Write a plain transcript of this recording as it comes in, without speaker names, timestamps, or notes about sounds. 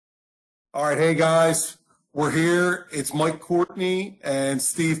All right, hey guys, we're here. It's Mike Courtney and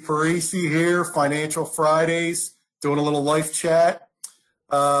Steve Parisi here, Financial Fridays, doing a little life chat.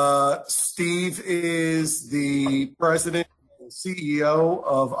 Steve is the president and CEO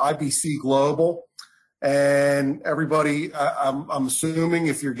of IBC Global. And everybody, I'm assuming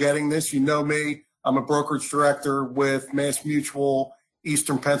if you're getting this, you know me. I'm a brokerage director with Mass Mutual,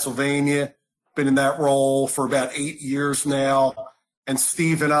 Eastern Pennsylvania. Been in that role for about 8 years now. And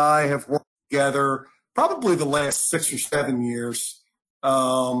Steve and I have worked together probably the last 6 or 7 years.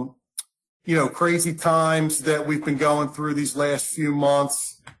 Crazy times that we've been going through these last few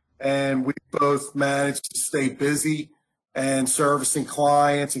months, and we both managed to stay busy and servicing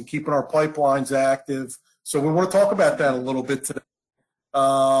clients and keeping our pipelines active. So we want to talk about that a little bit today.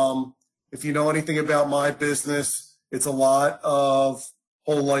 If you know anything about my business, it's a lot of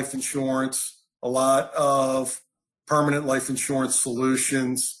whole life insurance, a lot of permanent life insurance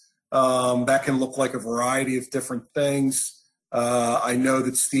solutions. That can look like a variety of different things. I know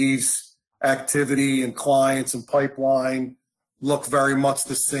that Steve's activity and clients and pipeline look very much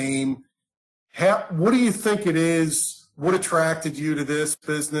the same. What do you think it is? What attracted you to this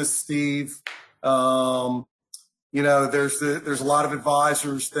business, Steve? There's a lot of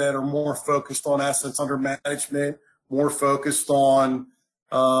advisors that are more focused on assets under management, more focused on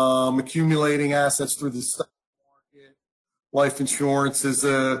accumulating assets through the stock market. Life insurance is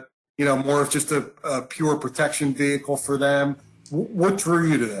more of just a pure protection vehicle for them. What drew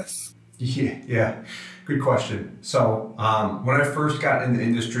you to this? Yeah, good question. So when I first got in the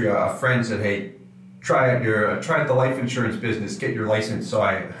industry, a friend said, "Hey, try the life insurance business, get your license." So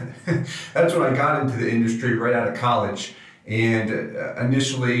that's when I got into the industry right out of college, and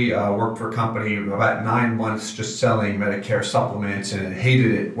initially worked for a company about 9 months just selling Medicare supplements, and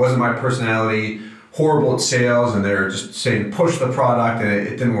hated it. Wasn't my personality. Horrible at sales, and they're just saying push the product, and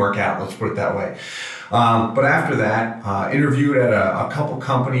it didn't work out. Let's put it that way. But after that, interviewed at a couple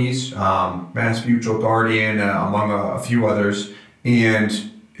companies, Mass Mutual, Guardian, among a few others,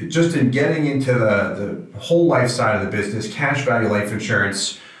 and just in getting into the whole life side of the business, cash value life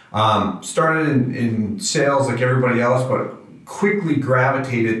insurance, started in sales like everybody else, but quickly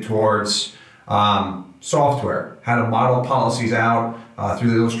gravitated towards software, how to model policies out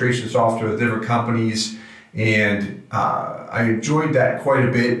through the illustration software with different companies. And I enjoyed that quite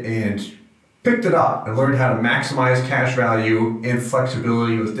a bit and picked it up and learned how to maximize cash value and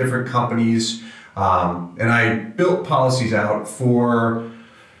flexibility with different companies. And I built policies out for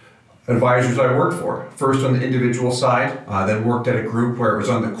advisors I worked for. First on the individual side, then worked at a group where it was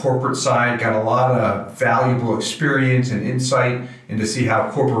on the corporate side, got a lot of valuable experience and insight into see how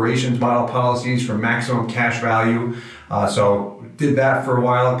corporations model policies for maximum cash value. So did that for a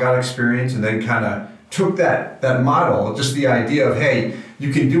while, got experience, and then kind of took that model, just the idea of, hey,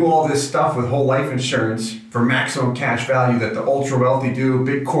 you can do all this stuff with whole life insurance for maximum cash value that the ultra wealthy do,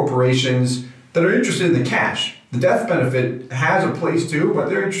 big corporations that are interested in the cash. The death benefit has a place too, but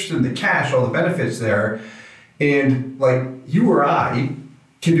they're interested in the cash, all the benefits there. And like you or I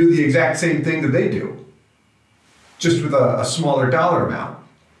can do the exact same thing that they do, just with a smaller dollar amount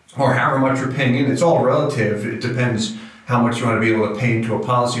or however much you're paying in. It's all relative. It depends how much you want to be able to pay into a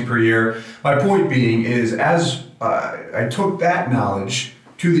policy per year. My point being is as I took that knowledge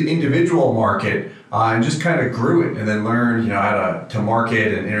to the individual market and just kind of grew it and then learned how to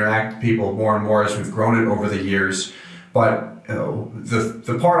market and interact with people more and more as we've grown it over the years. But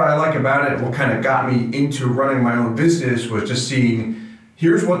the part I like about it, what kind of got me into running my own business, was just seeing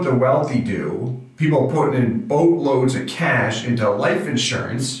here's what the wealthy do. People putting in boatloads of cash into life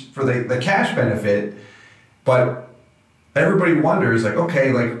insurance for the cash benefit, but everybody wonders,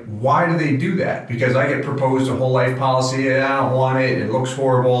 why do they do that? Because I get proposed a whole life policy and I don't want it, it looks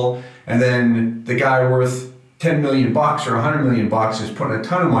horrible. And then the guy worth $10 million or $100 million is putting a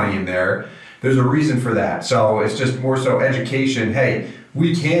ton of money in there. There's a reason for that. So it's just more so education. Hey,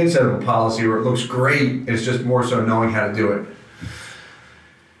 we can set up a policy where it looks great. It's just more so knowing how to do it.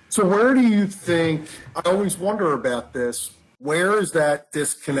 So where do you think, I always wonder about this, where is that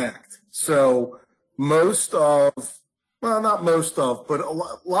disconnect? So not most of, but a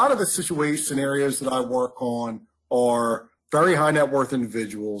lot of the situation scenarios that I work on are very high net worth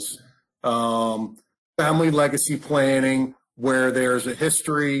individuals, family legacy planning, where there's a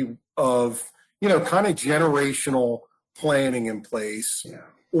history of, kind of generational planning in place,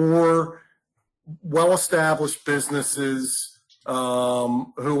 or well-established businesses who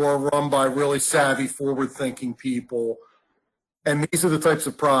are run by really savvy, forward-thinking people. And these are the types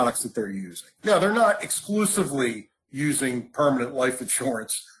of products that they're using. Now, they're not exclusively using permanent life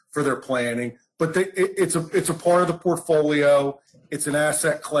insurance for their planning, but it's a part of the portfolio. It's an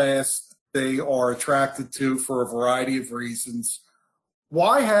asset class they are attracted to for a variety of reasons.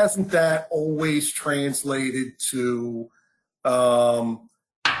 Why hasn't that always translated to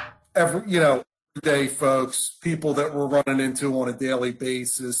everyday folks, people that we're running into on a daily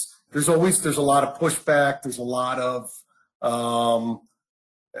basis? There's a lot of pushback. There's a lot of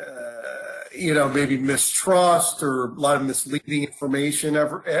maybe mistrust or a lot of misleading information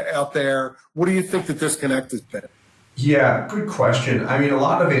out there. What do you think the disconnect has been? Yeah, good question. I mean, a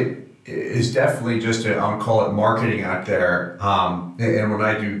lot of it is definitely just, I'll call it marketing out there. And when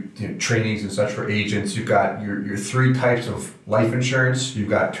I do trainings and such for agents, you've got your three types of life insurance. You've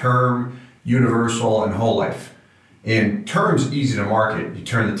got term, universal, and whole life. And term's easy to market. You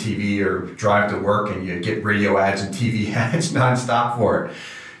turn the TV or drive to work and you get radio ads and TV ads nonstop for it.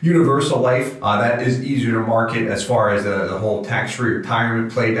 Universal life, that is easier to market as far as the whole tax-free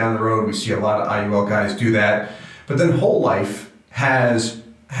retirement play down the road. We see a lot of IUL guys do that. But then whole life has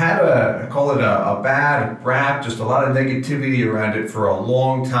had I call it a bad rap, just a lot of negativity around it for a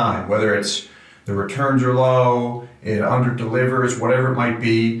long time, whether it's the returns are low, it under delivers, whatever it might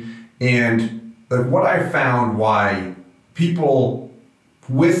be. And what I found why people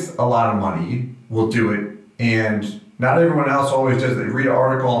with a lot of money will do it, and not everyone else always does. They read an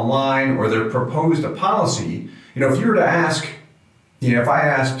article online or they're proposed a policy. If you were to ask, if I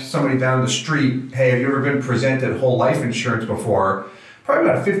asked somebody down the street, hey, have you ever been presented whole life insurance before? Probably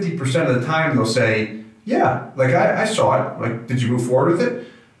about 50% of the time they'll say, yeah, like I saw it. Like, did you move forward with it?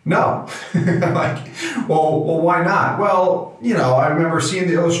 No. I'm like, well, why not? Well, I remember seeing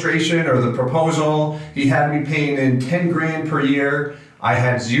the illustration or the proposal. He had me paying in 10 grand per year. I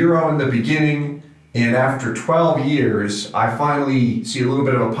had zero in the beginning. And after 12 years, I finally see a little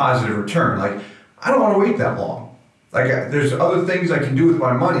bit of a positive return. Like, I don't want to wait that long. Like, there's other things I can do with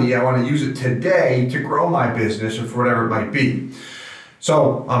my money. I want to use it today to grow my business or for whatever it might be.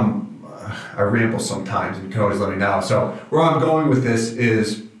 So I ramble sometimes, and you can always let me know. So where I'm going with this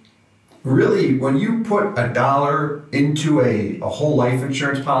is really when you put $1 into a whole life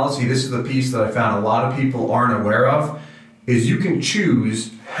insurance policy, this is the piece that I found a lot of people aren't aware of, is you can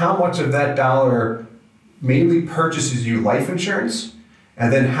choose how much of that dollar mainly purchases you life insurance,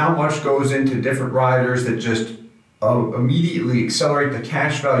 and then how much goes into different riders that just immediately accelerate the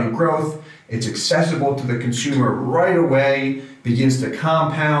cash value growth. It's accessible to the consumer right away, begins to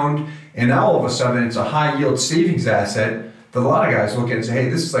compound, and now all of a sudden it's a high yield savings asset that a lot of guys look at and say, hey,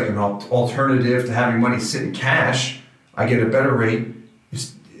 this is like an alternative to having money sit in cash. I get a better rate.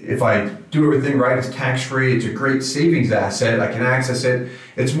 If I do everything right, it's tax-free. It's a great savings asset. I can access it.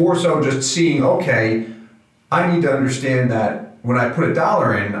 It's more so just seeing, okay, I need to understand that when I put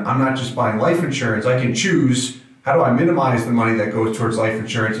 $1 in, I'm not just buying life insurance. I can choose how do I minimize the money that goes towards life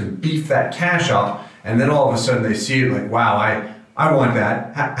insurance and beef that cash up. And then all of a sudden they see it like, wow, I want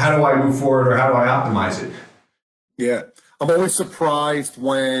that. How do I move forward, or how do I optimize it? Yeah. I'm always surprised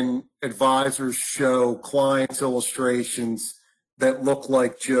when advisors show clients illustrations that look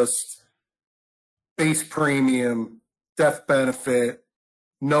like just base premium, death benefit,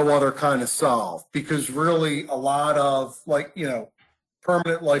 no other kind of solve. Because really a lot of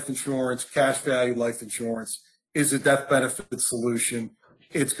permanent life insurance, cash value life insurance is a death benefit solution.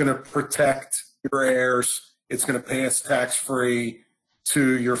 It's going to protect your heirs. It's going to pass tax-free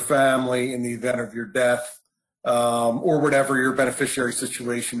to your family in the event of your death, or whatever your beneficiary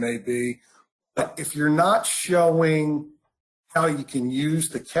situation may be. But if you're not showing how you can use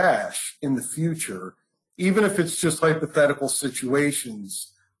the cash in the future, even if it's just hypothetical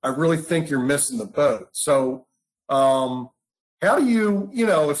situations, I really think you're missing the boat. So how do you,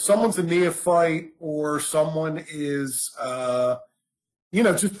 if someone's a neophyte or someone is,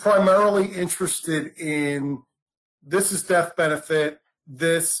 just primarily interested in, this is death benefit,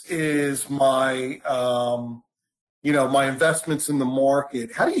 this is my, my investments in the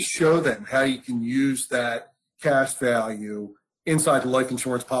market, how do you show them how you can use that cash value inside the life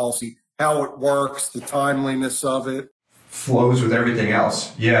insurance policy, how it works, the timeliness of it? Flows with everything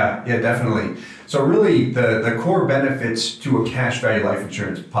else. Yeah, definitely. So really the core benefits to a cash value life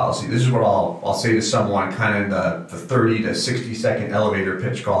insurance policy, this is what I'll say to someone kind of in the 30 to 60 second elevator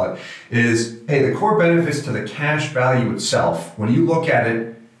pitch, call it, is, hey, the core benefits to the cash value itself, when you look at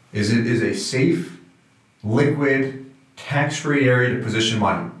it is a safe, liquid, tax-free area to position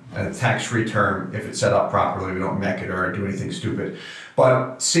money. A tax-free term if it's set up properly. We don't mech it or do anything stupid.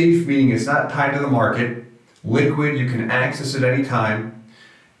 But safe meaning it's not tied to the market. Liquid, you can access it anytime.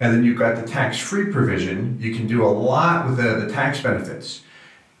 And then you've got the tax-free provision. You can do a lot with the tax benefits.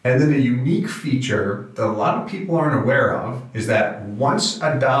 And then a unique feature that a lot of people aren't aware of is that once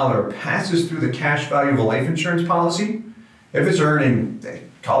 $1 passes through the cash value of a life insurance policy, if it's earning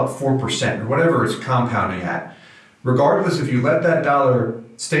call it 4% or whatever it's compounding at. Regardless, if you let that dollar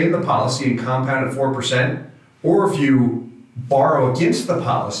stay in the policy and compound at 4%, or if you borrow against the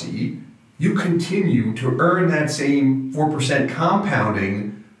policy, you continue to earn that same 4%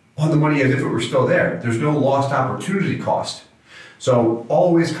 compounding on the money as if it were still there. There's no lost opportunity cost. So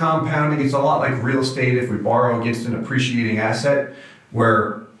always compounding. It's a lot like real estate if we borrow against an appreciating asset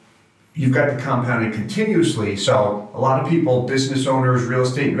where you've got the compounding continuously. So a lot of people, business owners, real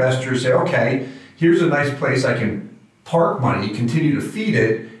estate investors say, okay, here's a nice place I can park money, continue to feed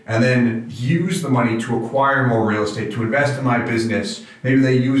it, and then use the money to acquire more real estate, to invest in my business. Maybe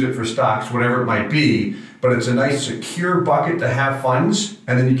they use it for stocks, whatever it might be, but it's a nice secure bucket to have funds,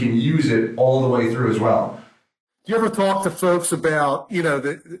 and then you can use it all the way through as well. Do you ever talk to folks about,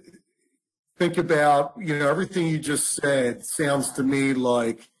 think about, everything you just said sounds to me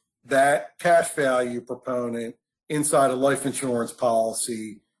like that cash value proponent inside a life insurance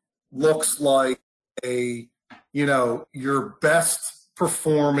policy looks like your best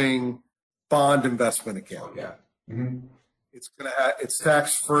performing bond investment account. Yeah. Mm-hmm. It's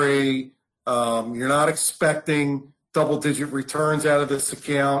tax free. You're not expecting double-digit returns out of this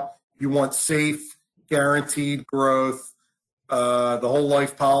account. You want safe, guaranteed growth. The whole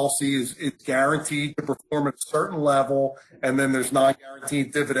life policy is guaranteed to perform at a certain level, and then there's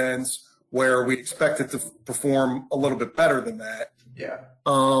non-guaranteed dividends where we expect it to perform a little bit better than that. Yeah.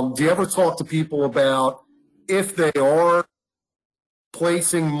 Do you ever talk to people about if they are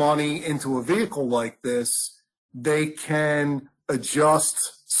placing money into a vehicle like this, they can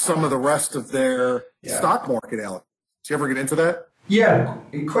adjust some of the rest of their stock market allocation? Do you ever get into that? Yeah,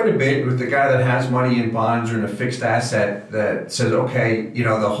 quite a bit with the guy that has money in bonds or in a fixed asset that says, okay,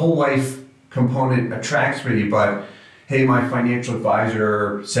 the whole life component attracts me, but hey, my financial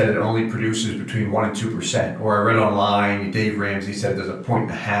advisor said it only produces between 1% and 2%. Or I read online, Dave Ramsey said there's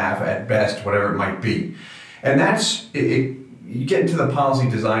 1.5 at best, whatever it might be. And that's it. You get into the policy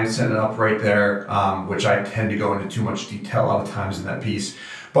design, set it up right there, which I tend to go into too much detail a lot of times in that piece.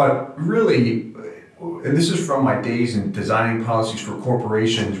 But really, and this is from my days in designing policies for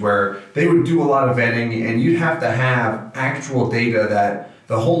corporations where they would do a lot of vetting and you'd have to have actual data that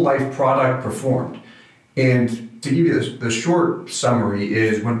the whole life product performed. And to give you the short summary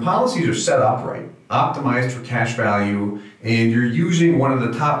is when policies are set up right, optimized for cash value, and you're using one of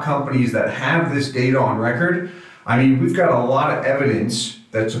the top companies that have this data on record, I mean, we've got a lot of evidence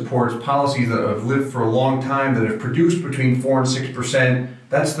that supports policies that have lived for a long time that have produced between 4% and 6%.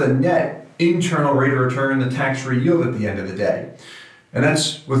 That's the net internal rate of return, the tax-free yield at the end of the day. And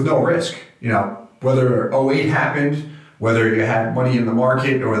that's with no risk. Whether 08 happened, whether you had money in the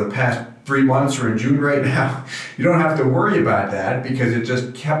market over the past 3 months or in June right now, you don't have to worry about that because it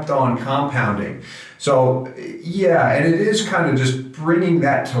just kept on compounding. So yeah, and it is kind of just bringing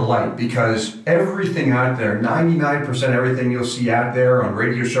that to light because everything out there, 99% everything you'll see out there on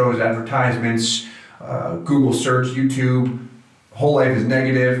radio shows, advertisements, Google search, YouTube, whole life is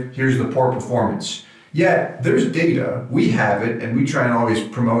negative, here's the poor performance. Yet there's data, we have it, and we try and always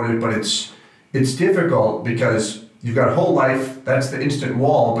promote it, but it's difficult because you've got whole life, that's the instant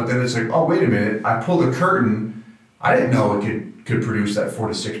wall, but then it's like, oh, wait a minute, I pulled the curtain, I didn't know it could produce that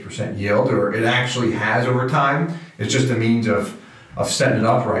 4% to 6% yield, or it actually has over time. It's just a means of setting it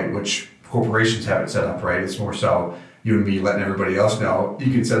up right, which corporations have it set up right. It's more so you and me letting everybody else know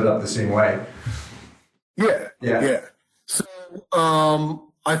you can set it up the same way. Yeah. So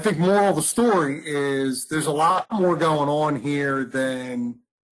I think moral of the story is there's a lot more going on here than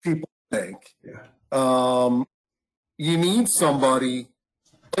people think. Yeah. You need somebody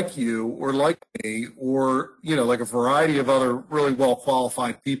like you or like me or, like a variety of other really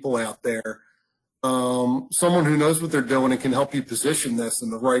well-qualified people out there, someone who knows what they're doing and can help you position this in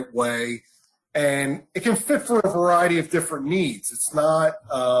the right way. And it can fit for a variety of different needs. It's not,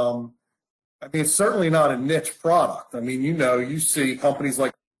 it's certainly not a niche product. You see companies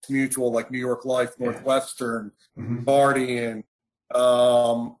like Mutual, like New York Life, Northwestern, Guardian.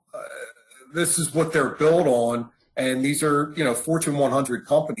 This is what they're built on. And these are, Fortune 100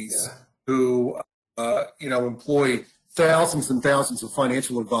 companies who, employ thousands and thousands of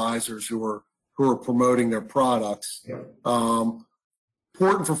financial advisors who are promoting their products. Yeah.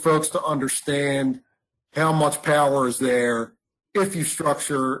 Important for folks to understand how much power is there if you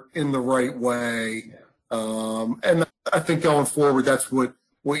structure in the right way. And I think going forward, that's what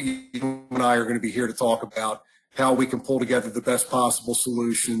you and I are going to be here to talk about, how we can pull together the best possible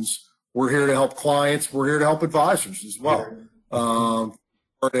solutions. We're here to help clients. We're here to help advisors as well.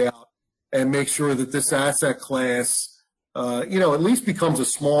 And make sure that this asset class, at least becomes a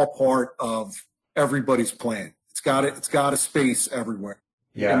small part of everybody's plan. It's got a space everywhere.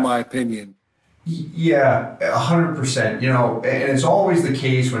 Yeah. in my opinion. Yeah, 100%. You know, and it's always the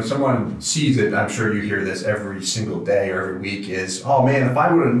case when someone sees it. I'm sure you hear this every single day or every week is, oh man, if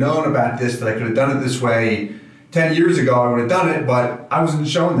I would have known about this, that I could have done it this way 10 years ago, I would have done it, but I wasn't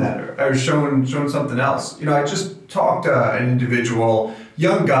shown that. Or I was shown something else. You know, I just talked to an individual,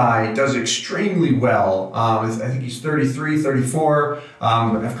 young guy, does extremely well. I think he's 33, 34.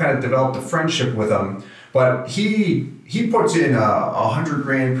 I've kind of developed a friendship with him. But he puts in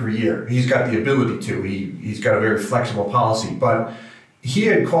 $100,000 per year. He's got the ability to. He's got a very flexible policy. But he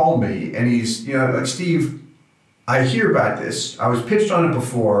had called me and he's, you know, like, Steve, I hear about this. I was pitched on it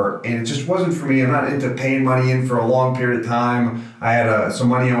before and it just wasn't for me. I'm not into paying money in for a long period of time. I had some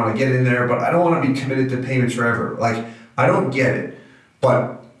money I want to get in there, but I don't want to be committed to payments forever. Like, I don't get it.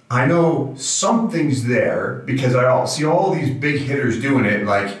 But I know something's there because I see all these big hitters doing it.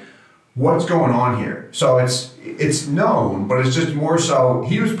 Like, what's going on here? So it's known, but it's just more so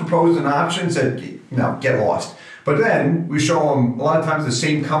he was proposed an option, said, no, get lost. But then we show him a lot of times the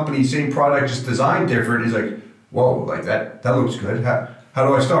same company, same product, just designed different. He's like, whoa, like that looks good. How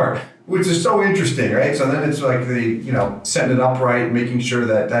do I start? Which is so interesting, right? So then it's like setting it up right, making sure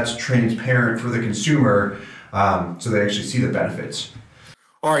that that's transparent for the consumer, so they actually see the benefits.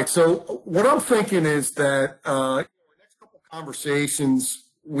 All right. So what I'm thinking is that our next couple of conversations,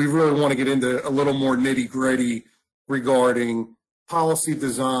 we really want to get into a little more nitty gritty regarding policy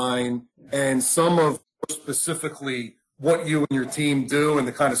design and some of specifically what you and your team do and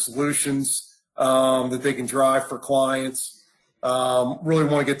the kind of solutions that they can drive for clients. Really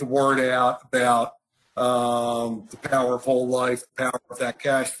want to get the word out about the power of whole life, the power of that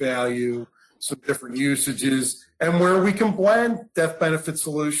cash value, some different usages, and where we can blend death benefit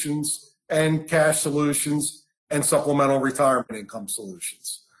solutions and cash solutions and supplemental retirement income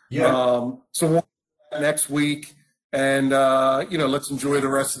solutions. Yeah. So we'll next week, and let's enjoy the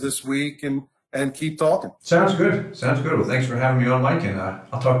rest of this week and keep talking. Sounds good. Well, thanks for having me on, Mike, and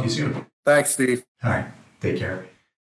I'll talk to you soon. Thanks, Steve. All right. Take care.